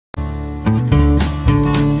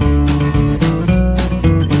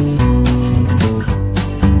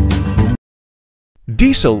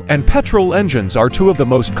Diesel and petrol engines are two of the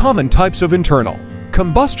most common types of internal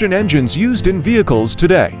combustion engines used in vehicles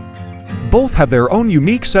today. Both have their own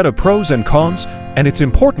unique set of pros and cons, and it's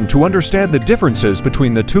important to understand the differences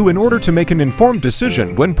between the two in order to make an informed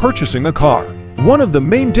decision when purchasing a car. One of the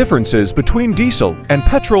main differences between diesel and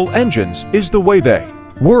petrol engines is the way they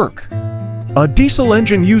work. A diesel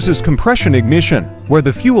engine uses compression ignition, where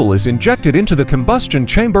the fuel is injected into the combustion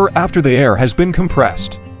chamber after the air has been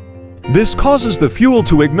compressed. This causes the fuel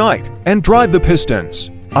to ignite and drive the pistons.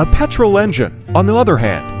 A petrol engine, on the other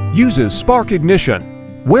hand, uses spark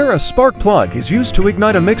ignition, where a spark plug is used to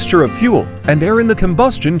ignite a mixture of fuel and air in the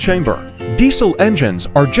combustion chamber. Diesel engines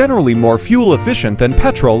are generally more fuel efficient than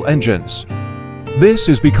petrol engines. This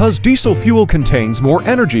is because diesel fuel contains more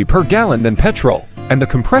energy per gallon than petrol, and the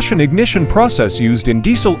compression ignition process used in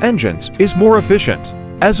diesel engines is more efficient.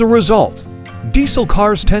 As a result, diesel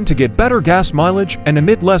cars tend to get better gas mileage and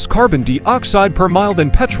emit less carbon dioxide per mile than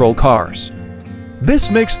petrol cars. This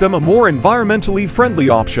makes them a more environmentally friendly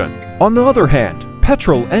option. On the other hand,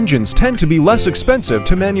 petrol engines tend to be less expensive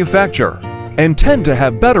to manufacture and tend to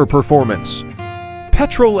have better performance.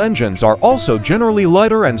 Petrol engines are also generally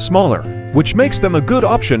lighter and smaller, which makes them a good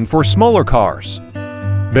option for smaller cars.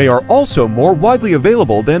 They are also more widely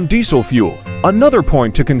available than diesel fuel. Another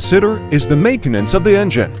point to consider is the maintenance of the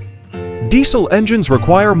engine. Diesel engines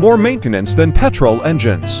require more maintenance than petrol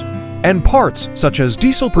engines, and parts such as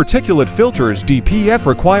diesel particulate filters (DPF)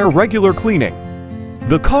 require regular cleaning.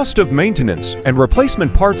 The cost of maintenance and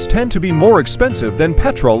replacement parts tend to be more expensive than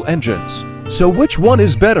petrol engines. So which one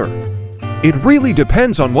is better? It really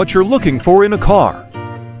depends on what you're looking for in a car.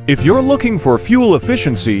 If you're looking for fuel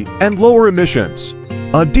efficiency and lower emissions,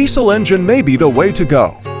 a diesel engine may be the way to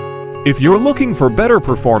go. If you're looking for better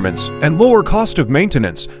performance and lower cost of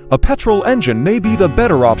maintenance, a petrol engine may be the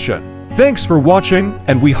better option. Thanks for watching,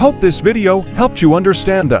 and we hope this video helped you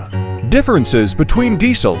understand the differences between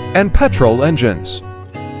diesel and petrol engines.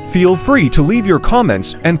 Feel free to leave your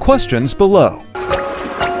comments and questions below.